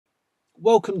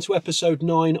Welcome to episode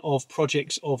 9 of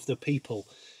Projects of the People.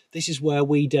 This is where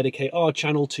we dedicate our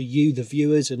channel to you, the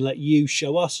viewers, and let you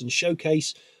show us and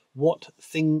showcase what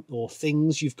thing or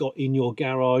things you've got in your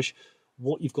garage,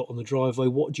 what you've got on the driveway,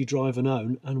 what do you drive and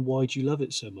own, and why do you love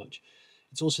it so much.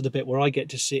 It's also the bit where I get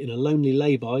to sit in a lonely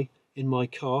lay-by in my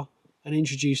car and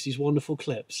introduce these wonderful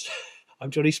clips. I'm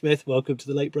Jonny Smith, welcome to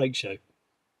the Late Break Show.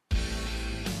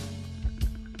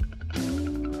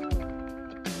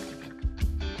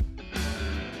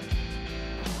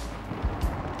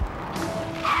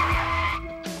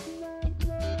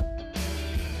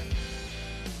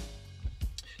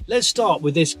 Let's start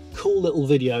with this cool little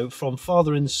video from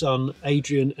father and son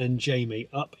Adrian and Jamie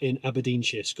up in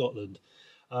Aberdeenshire, Scotland.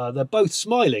 They're both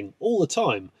smiling all the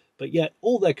time, but yet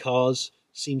all their cars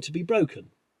seem to be broken.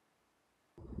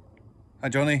 Hi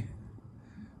Johnny,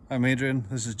 I'm Adrian,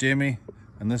 this is Jamie,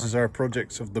 and this is our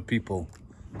Projects of the People.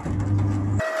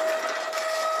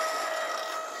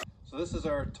 So this is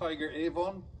our Tiger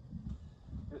Avon.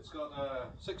 It's got a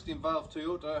 16 valve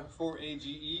Toyota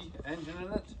 4AGE engine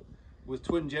in it, with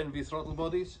twin Gen V throttle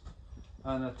bodies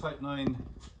and a Type 9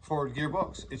 Ford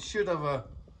gearbox. It should have a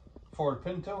Ford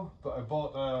Pinto, but I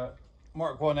bought a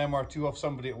Mark 1 MR2 off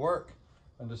somebody at work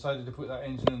and decided to put that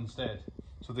engine in instead.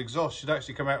 So the exhaust should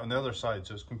actually come out on the other side,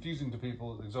 so it's confusing to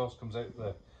people that the exhaust comes out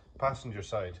the passenger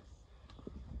side.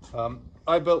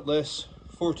 I built this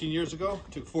 14 years ago,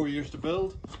 took 4 years to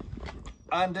build,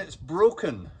 and it's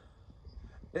broken.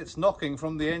 It's knocking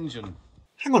from the engine.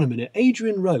 Hang on a minute,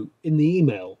 Adrian wrote in the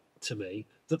email to me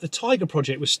that the Tiger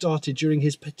project was started during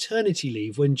his paternity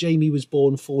leave when Jamie was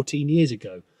born 14 years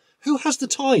ago. Who has the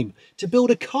time to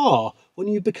build a car when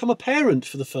you become a parent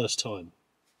for the first time?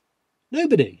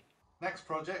 Nobody. Next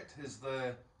project is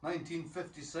the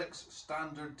 1956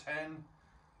 Standard 10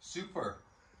 Super.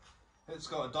 It's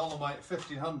got a Dolomite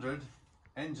 1500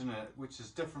 engine in it, which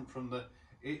is different from the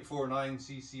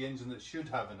 849cc engine that should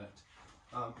have in it.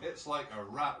 It's like a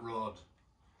rat rod.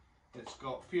 It's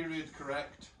got period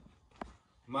correct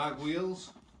mag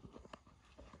wheels,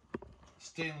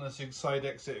 stainless side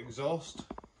exit exhaust,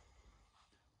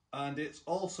 and it's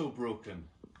also broken.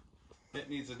 It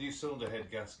needs a new cylinder head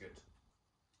gasket.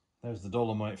 There's the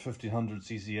Dolomite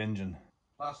 1500cc engine.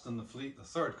 Last in the fleet, the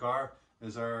third car,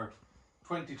 is our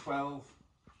 2012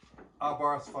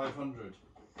 Abarth 500.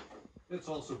 It's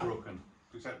also broken,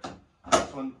 except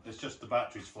this one is just the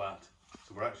battery's flat.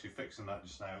 So we're actually fixing that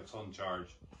just now. It's on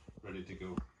charge, ready to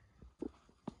go.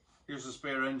 Here's the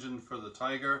spare engine for the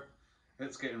Tiger.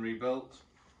 It's getting rebuilt.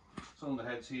 Cylinder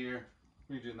head's here,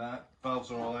 redoing that.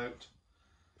 Valves are all out.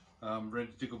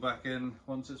 Ready to go back in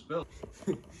once it's built.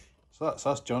 So that's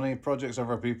us, Johnny. Projects of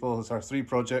our People. It's our 3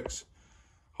 projects.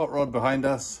 Hot rod behind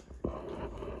us,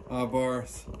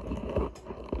 Abarth,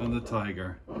 and the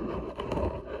Tiger.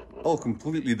 All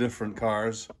completely different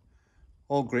cars.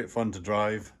 All great fun to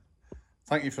drive.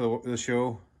 Thank you for the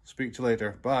show. Speak to you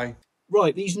later. Bye.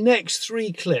 Right, these next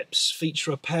 3 clips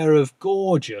feature a pair of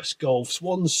gorgeous Golfs,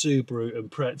 one Subaru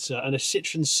Impreza and a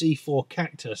Citroen C4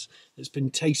 Cactus that's been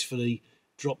tastefully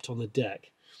dropped on the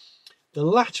deck. The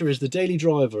latter is the daily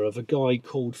driver of a guy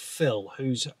called Phil,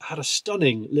 who's had a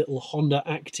stunning little Honda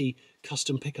Acti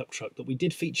custom pickup truck that we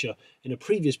did feature in a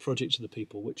previous Project of the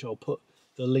People, which I'll put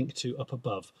the link to up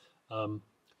above.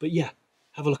 But yeah,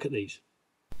 have a look at these.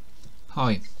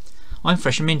 Hi, I'm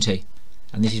Fresh and Minty,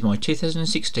 and this is my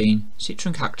 2016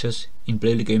 Citroen Cactus in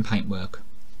Blue Lagoon paintwork.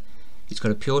 It's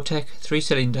got a PureTech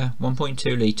 3-cylinder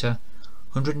 1.2 litre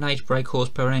 108 brake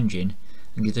horsepower engine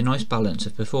and gives a nice balance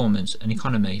of performance and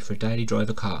economy for a daily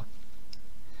driver car.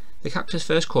 The Cactus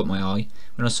first caught my eye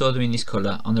when I saw them in this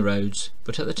colour on the roads,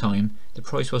 but at the time the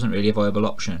price wasn't really a viable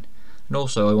option, and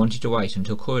also I wanted to wait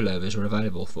until coilovers were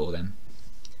available for them.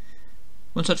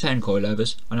 Once I'd found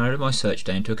coilovers, I narrowed my search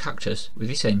down to a Cactus with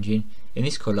this engine in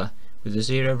this colour with a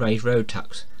 0 raised road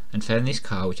tax, and found this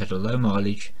car, which had a low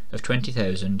mileage of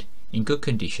 20,000, in good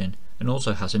condition and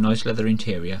also has a nice leather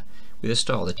interior with a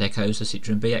style that echoes the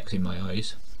Citroen BX in my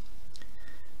eyes.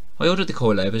 I ordered the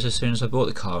coilovers as soon as I bought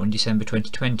the car in December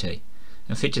 2020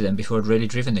 and fitted them before I'd really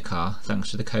driven the car thanks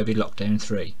to the COVID lockdown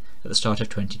 3 at the start of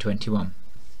 2021.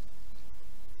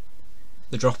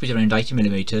 The drop is around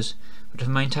 80mm, but I've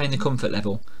maintained the comfort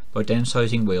level by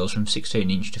downsizing wheels from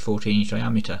 16-inch to 14-inch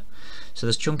diameter, so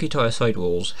the chunky tyre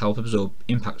sidewalls help absorb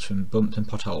impacts from bumps and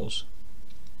potholes.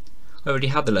 I already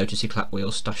had the Lotus Eclat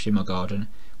wheels stashed in my garden,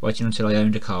 waiting until I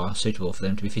owned a car suitable for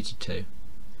them to be fitted to.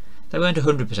 They weren't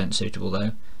 100% suitable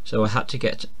though, so I had to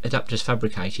get adapters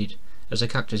fabricated, as the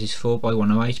Cactus is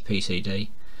 4x108 PCD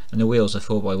and the wheels are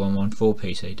 4x114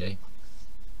 PCD.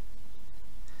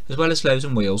 As well as loads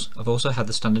and wheels, I've also had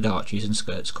the standard arches and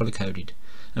skirts colour coded,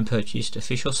 and purchased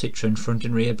official Citroen front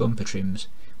and rear bumper trims,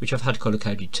 which I've had colour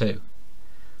coded too.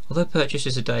 Although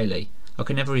purchases are daily, I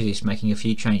can never resist making a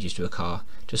few changes to a car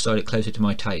to style it closer to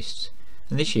my tastes,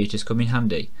 and this year it has come in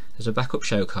handy as a backup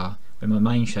show car when my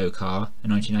main show car, a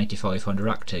 1985 Honda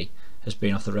Acti, has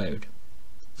been off the road.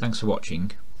 Thanks for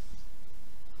watching.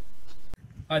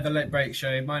 Hi, the Late Break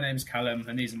Show. My name's Callum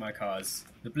and these are my cars.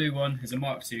 The blue one is a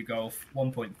Mark II Golf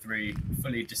 1.3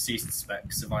 fully deceased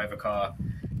spec survivor car,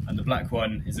 and the black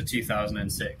one is a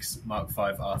 2006 Mark V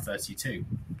R32.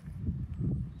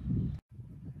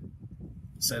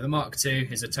 So the Mark II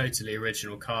is a totally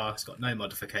original car. It's got no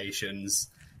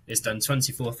modifications. It's done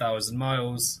 24,000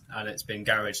 miles and it's been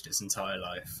garaged its entire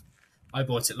life. I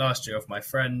bought it last year off my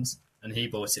friend and he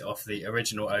bought it off the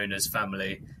original owner's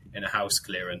family in a house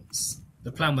clearance.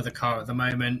 The plan with the car at the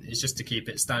moment is just to keep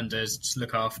it standard, just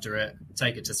look after it,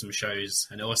 take it to some shows,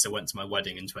 and it also went to my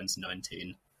wedding in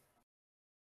 2019.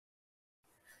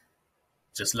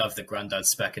 Just love the Grandad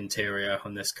spec interior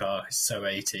on this car. It's so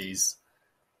 80s.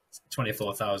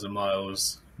 24,000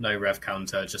 miles, no rev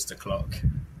counter, just a clock.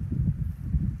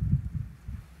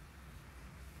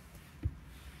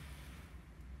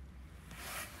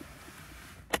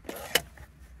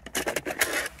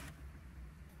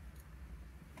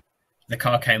 The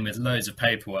car came with loads of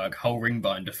paperwork, whole ring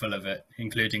binder full of it,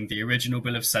 including the original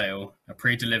bill of sale, a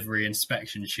pre-delivery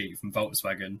inspection sheet from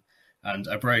Volkswagen, and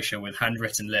a brochure with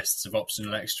handwritten lists of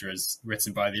optional extras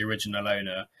written by the original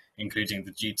owner, including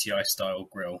the GTI-style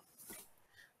grille.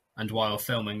 And while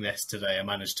filming this today, I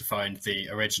managed to find the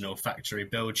original factory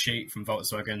build sheet from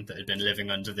Volkswagen that had been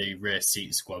living under the rear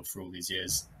seat squab for all these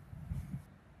years.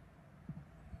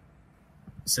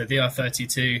 So the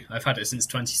R32, I've had it since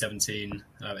 2017.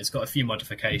 It's got a few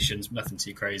modifications, nothing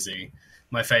too crazy.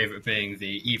 My favourite being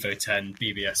the Evo 10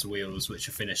 BBS wheels, which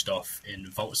are finished off in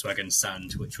Volkswagen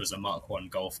Sand, which was a Mark I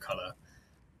Golf colour.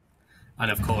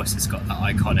 And of course, it's got that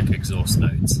iconic exhaust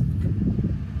note.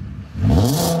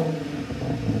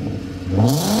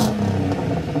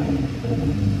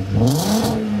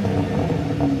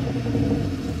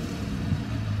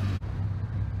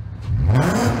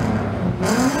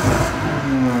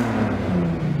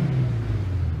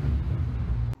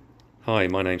 Hi,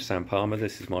 my name's Sam Palmer.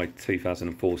 This is my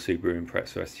 2004 Subaru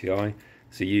Impreza STI.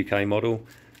 It's a UK model.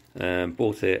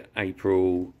 Bought it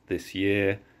April this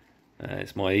year.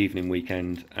 It's my evening,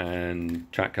 weekend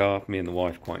and track car. Me and the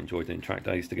wife quite enjoyed doing track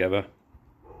days together.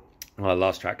 My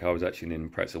last track car was actually an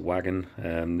Impreza wagon.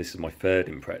 This is my third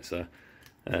Impreza.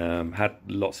 Had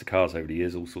lots of cars over the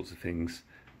years, all sorts of things,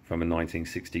 from a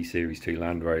 1960 Series 2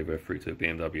 Land Rover through to a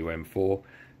BMW M4.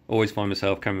 Always find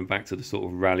myself coming back to the sort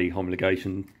of rally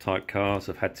homologation type cars.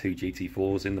 I've had two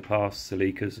GT4s in the past,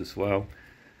 Celicas as well.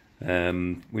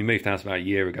 We moved house about a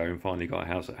year ago and finally got a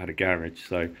house that had a garage,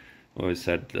 so I always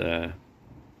said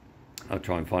I'd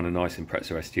try and find a nice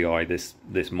Impreza STI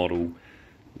this model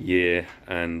year,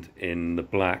 and in the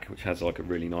black, which has like a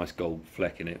really nice gold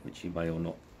fleck in it, which you may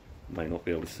not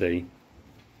be able to see.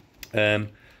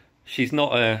 She's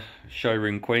not a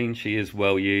showroom queen. She is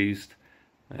well used.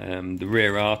 The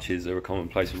rear arches are a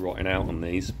commonplace of rotting out on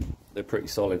these. They're pretty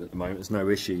solid at the moment, there's no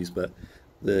issues, but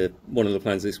one of the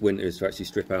plans this winter is to actually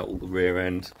strip out all the rear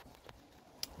end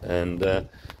and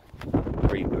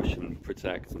rebush and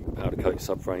protect and powder coat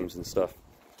subframes and stuff.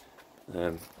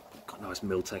 Got a nice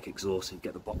Miltech exhaust, so you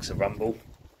get the boxer rumble.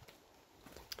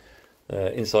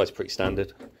 Inside's pretty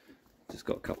standard, just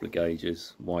got a couple of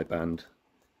gauges, wideband,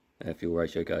 air fuel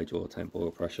ratio gauge or temp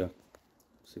oil pressure.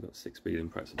 So you've got a 6-speed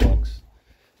Impreza box.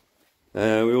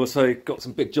 We also got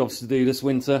some big jobs to do this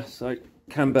winter, so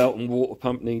cam belt and water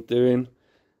pump need doing,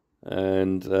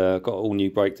 and got all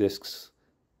new brake discs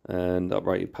and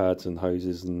uprated pads and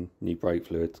hoses and new brake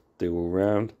fluid to do all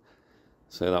around,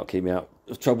 so that'll keep me out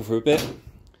of trouble for a bit.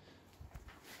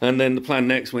 And then the plan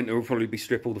next winter will probably be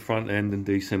strip all the front end and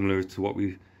do similar to what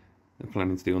we are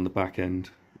planning to do on the back end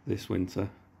this winter.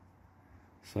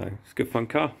 So it's a good fun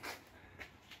car.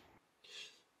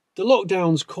 The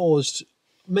lockdowns caused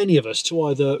many of us to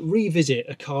either revisit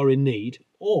a car in need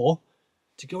or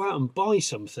to go out and buy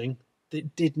something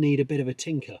that did need a bit of a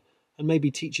tinker and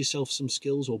maybe teach yourself some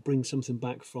skills or bring something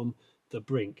back from the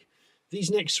brink.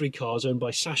 These next three cars, owned by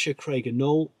Sasha, Craig and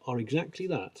Noel, are exactly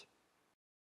that.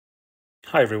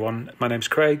 Hi everyone, my name's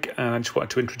Craig and I just wanted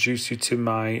to introduce you to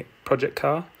my project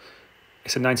car.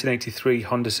 It's a 1983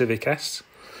 Honda Civic S,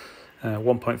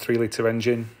 1.3 litre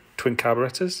engine, twin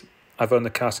carburetors. I've owned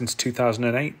the car since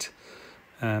 2008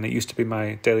 and it used to be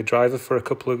my daily driver for a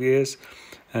couple of years,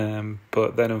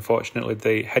 but then unfortunately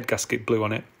the head gasket blew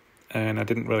on it and I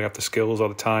didn't really have the skills or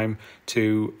the time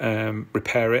to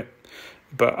repair it.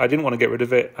 But I didn't want to get rid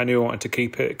of it. I knew I wanted to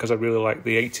keep it because I really like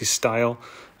the 80s style,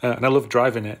 and I loved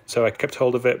driving it, so I kept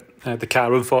hold of it. The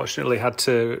car unfortunately had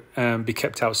to be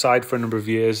kept outside for a number of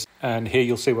years, and here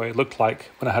you'll see what it looked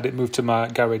like when I had it moved to my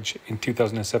garage in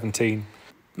 2017.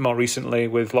 More recently,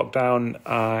 with lockdown,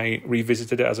 I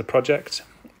revisited it as a project.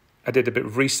 I did a bit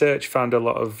of research, found a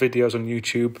lot of videos on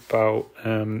YouTube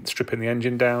about stripping the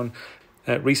engine down.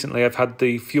 Recently, I've had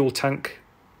the fuel tank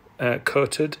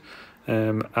coated,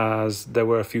 as there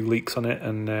were a few leaks on it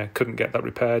and couldn't get that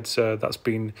repaired, so that's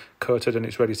been coated and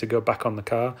it's ready to go back on the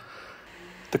car.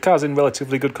 The car's in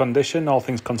relatively good condition, all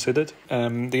things considered.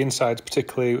 The inside's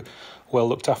particularly well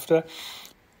looked after.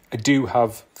 I do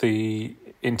have the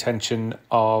intention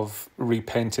of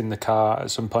repainting the car at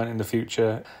some point in the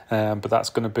future, but that's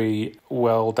going to be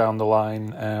well down the line.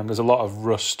 There's a lot of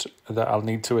rust that I'll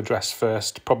need to address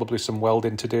first, probably some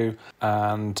welding to do,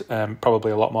 and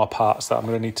probably a lot more parts that I'm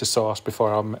going to need to source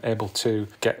before I'm able to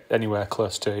get anywhere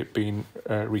close to it being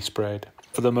resprayed.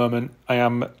 For the moment, I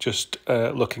am just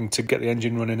looking to get the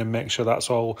engine running and make sure that's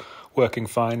all working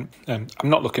fine. I'm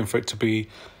not looking for it to be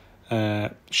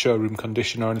showroom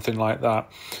condition or anything like that.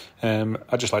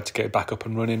 I'd just like to get it back up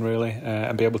and running really,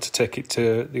 and be able to take it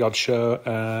to the odd show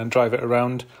and drive it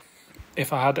around.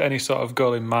 If I had any sort of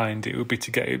goal in mind, it would be to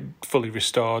get it fully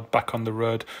restored back on the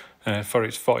road for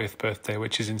its 40th birthday,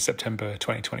 which is in September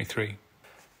 2023.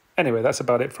 Anyway, that's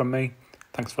about it from me.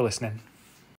 Thanks for listening.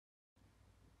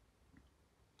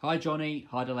 Hi Johnny,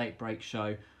 hi the Late Break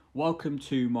Show. Welcome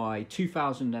to my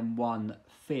 2001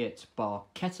 Fiat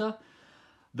Barchetta.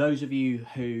 Those of you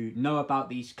who know about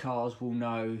these cars will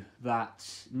know that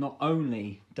not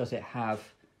only does it have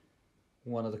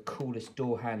one of the coolest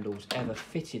door handles ever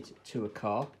fitted to a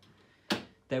car,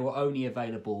 they were only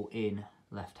available in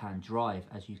left-hand drive,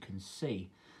 as you can see.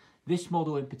 This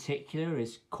model in particular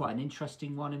is quite an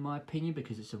interesting one in my opinion,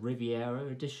 because it's a Riviera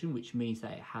edition, which means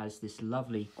that it has this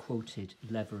lovely quilted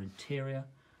leather interior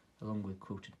along with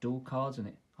quilted door cards, and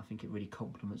I think it really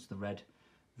complements the red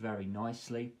very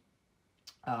nicely.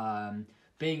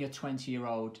 Being a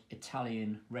 20-year-old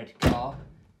Italian red car,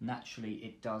 naturally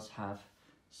it does have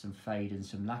some fade and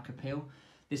some lack appeal.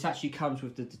 This actually comes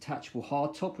with the detachable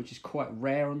hardtop, which is quite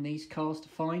rare on these cars to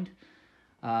find.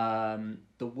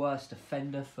 The worst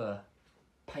offender for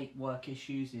paintwork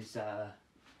issues is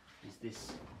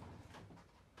this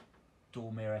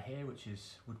door mirror here, which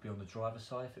would be on the driver's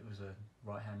side if it was a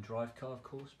right-hand drive car, of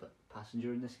course, but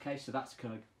passenger in this case. So that's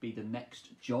going to be the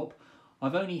next job.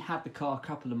 I've only had the car a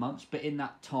couple of months, but in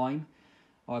that time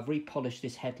I've repolished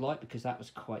this headlight because that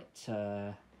was quite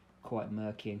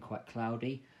murky and quite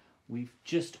cloudy. We've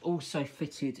just also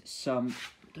fitted some,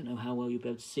 I don't know how well you'll be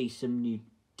able to see, some new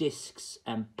discs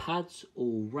and pads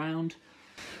all round.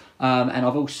 And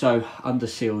I've also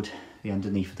undersealed the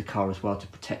underneath of the car as well to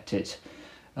protect it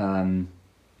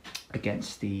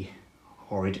against the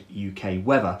horrid UK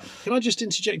weather. Can I just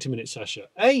interject a minute, Sasha?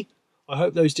 I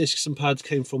hope those discs and pads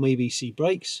came from ABC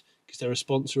Brakes, because they're a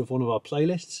sponsor of one of our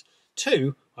playlists.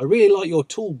 2, I really like your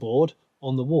tool board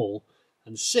on the wall.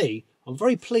 And C, I'm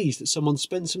very pleased that someone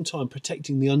spent some time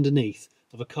protecting the underneath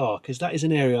of a car, because that is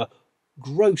an area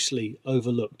grossly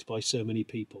overlooked by so many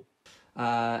people.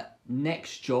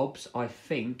 Next jobs, I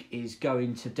think, is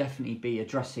going to definitely be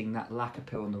addressing that lack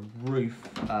appeal on the roof,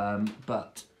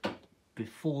 but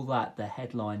before that, the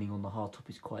headlining on the hardtop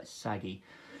is quite saggy.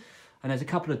 And there's a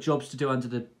couple of jobs to do under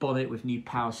the bonnet with new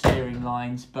power steering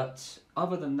lines, but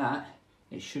other than that,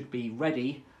 it should be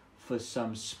ready for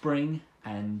some spring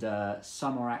and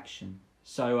summer action.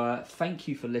 So thank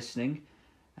you for listening,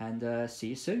 and see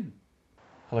you soon.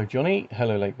 Hello Johnny,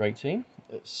 hello Late Break team.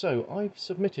 So I've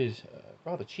submitted,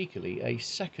 rather cheekily, a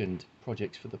second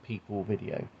Projects for the People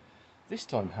video. This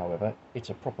time, however, it's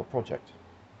a proper project.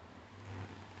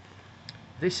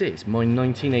 This is my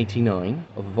 1989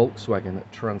 Volkswagen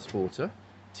Transporter,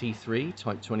 T3,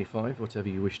 Type 25, whatever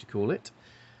you wish to call it.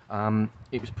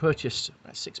 It was purchased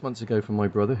 6 months ago from my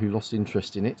brother, who lost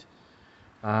interest in it.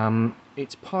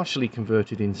 It's partially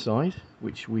converted inside,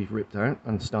 which we've ripped out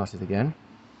and started again.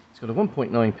 It's got a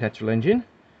 1.9 petrol engine,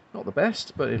 not the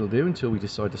best, but it'll do until we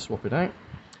decide to swap it out.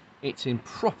 It's in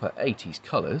proper 80s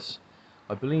colours.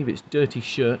 I believe it's dirty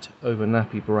shirt over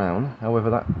nappy brown, however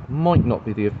that might not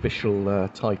be the official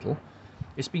title.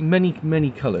 It's been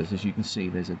many colours, as you can see.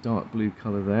 There's a dark blue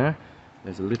colour there,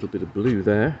 there's a little bit of blue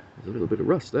there, there's a little bit of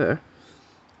rust there,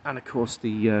 and of course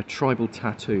the tribal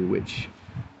tattoo, which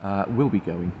will be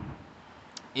going.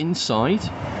 Inside,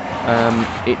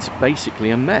 it's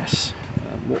basically a mess.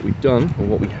 What we've done, or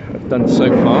what we have done so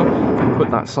far, I put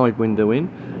that side window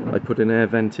in, I put an air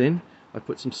vent in, I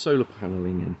put some solar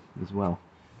paneling in as well.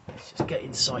 Let's just get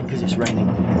inside because it's raining.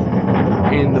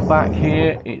 In the back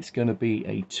here, it's going to be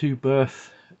a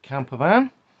 2-berth camper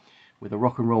van with a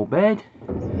rock and roll bed.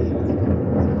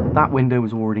 That window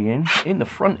was already in. In the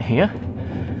front here,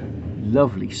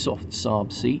 lovely soft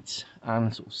Saab seats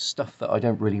and sort of stuff that I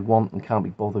don't really want and can't be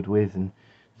bothered with and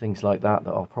things like that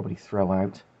I'll probably throw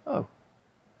out. Oh,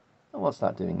 what's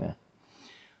that doing there?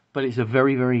 But it's a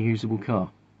very, very usable car.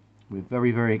 We're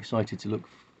very, very excited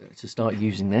to start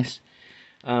using this.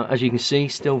 As you can see,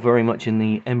 still very much in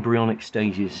the embryonic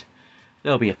stages.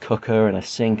 There'll be a cooker and a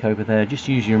sink over there. Just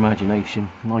use your imagination.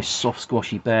 Nice soft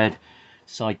squashy bed,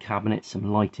 side cabinet,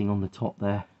 some lighting on the top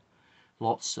there.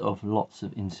 Lots of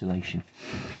insulation.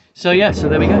 So yeah, so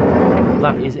there we go.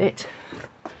 That is it.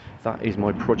 That is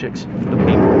my projects for the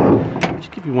people.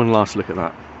 Just give you one last look at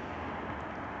that.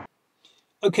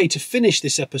 Okay, to finish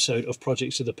this episode of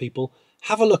Projects of the People,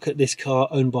 have a look at this car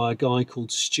owned by a guy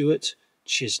called Stuart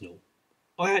Chisnell.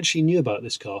 I actually knew about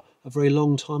this car a very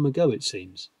long time ago, it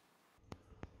seems.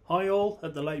 Hi all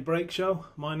at the Late Break Show,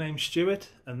 my name's Stuart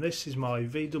and this is my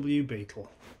VW Beetle.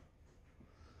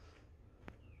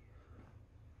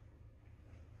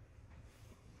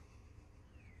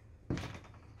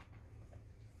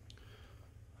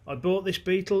 I bought this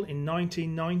Beetle in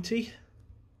 1990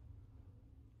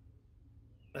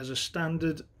 as a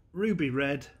standard ruby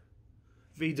red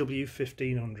VW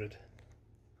 1500.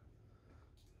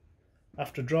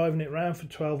 After driving it around for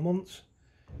 12 months,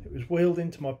 it was wheeled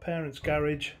into my parents'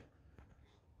 garage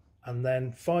and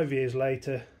then 5 years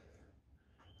later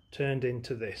turned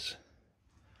into this,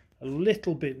 a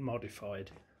little bit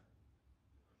modified.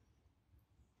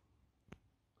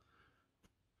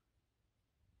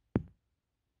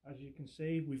 As you can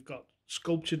see, we've got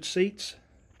sculptured seats,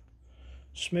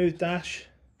 smooth dash,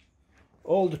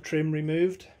 all the trim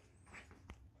removed.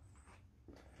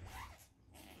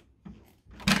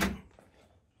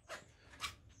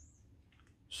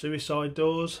 Suicide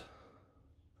doors.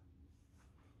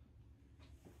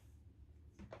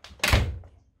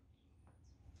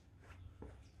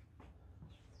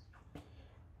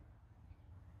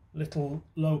 Little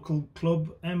local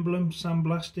club emblem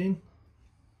sandblasting.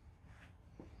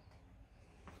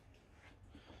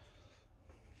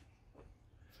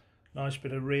 Nice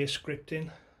bit of rear scripting.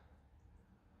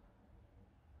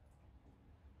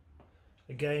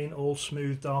 Again, all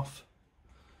smoothed off.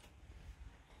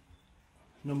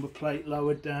 Number plate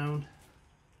lowered down.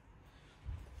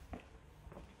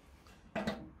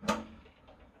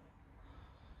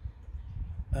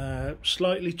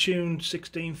 Slightly tuned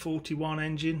 1641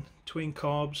 engine, twin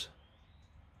carbs.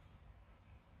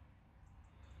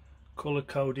 Colour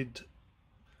coded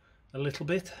a little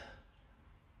bit.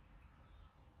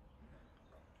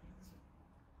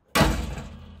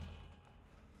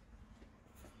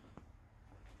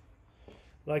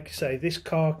 Like I say, this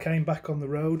car came back on the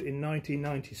road in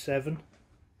 1997.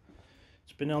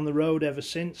 It's been on the road ever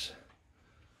since.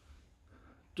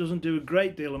 Doesn't do a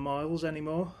great deal of miles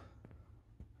anymore.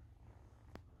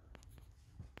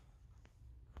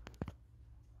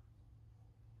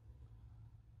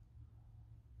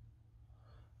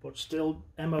 But still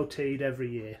MOT'd every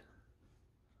year.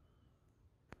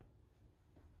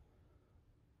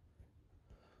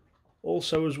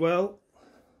 Also as well,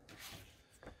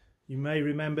 you may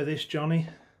remember this, Johnny.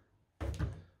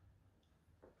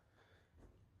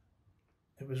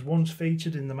 It was once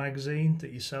featured in the magazine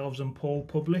that yourselves and Paul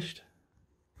published.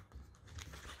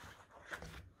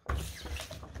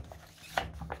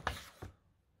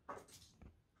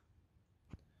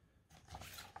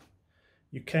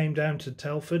 You came down to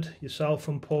Telford, yourself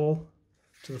and Paul,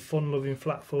 to the fun-loving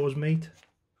Flat Fours meet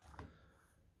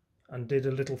and did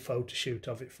a little photo shoot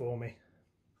of it for me.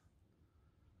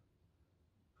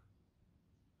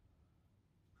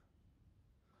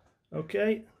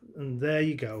 Okay, and there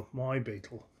you go, my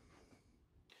Beetle.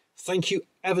 Thank you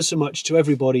ever so much to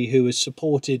everybody who has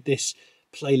supported this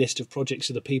playlist of Projects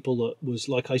of the People that was,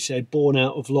 like I said, born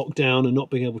out of lockdown and not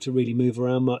being able to really move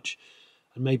around much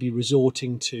and maybe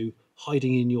resorting to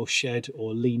hiding in your shed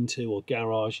or lean-to or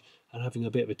garage and having a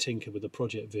bit of a tinker with the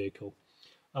project vehicle.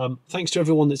 Thanks to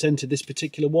everyone that's entered this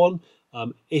particular one.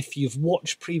 If you've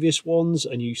watched previous ones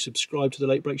and you subscribe to the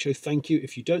Late Break Show, thank you.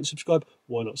 If you don't subscribe,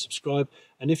 why not subscribe?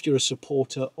 And if you're a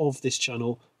supporter of this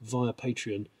channel via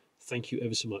Patreon, thank you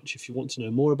ever so much. If you want to know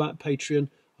more about Patreon,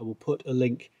 I will put a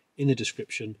link in the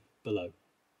description below.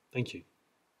 Thank you.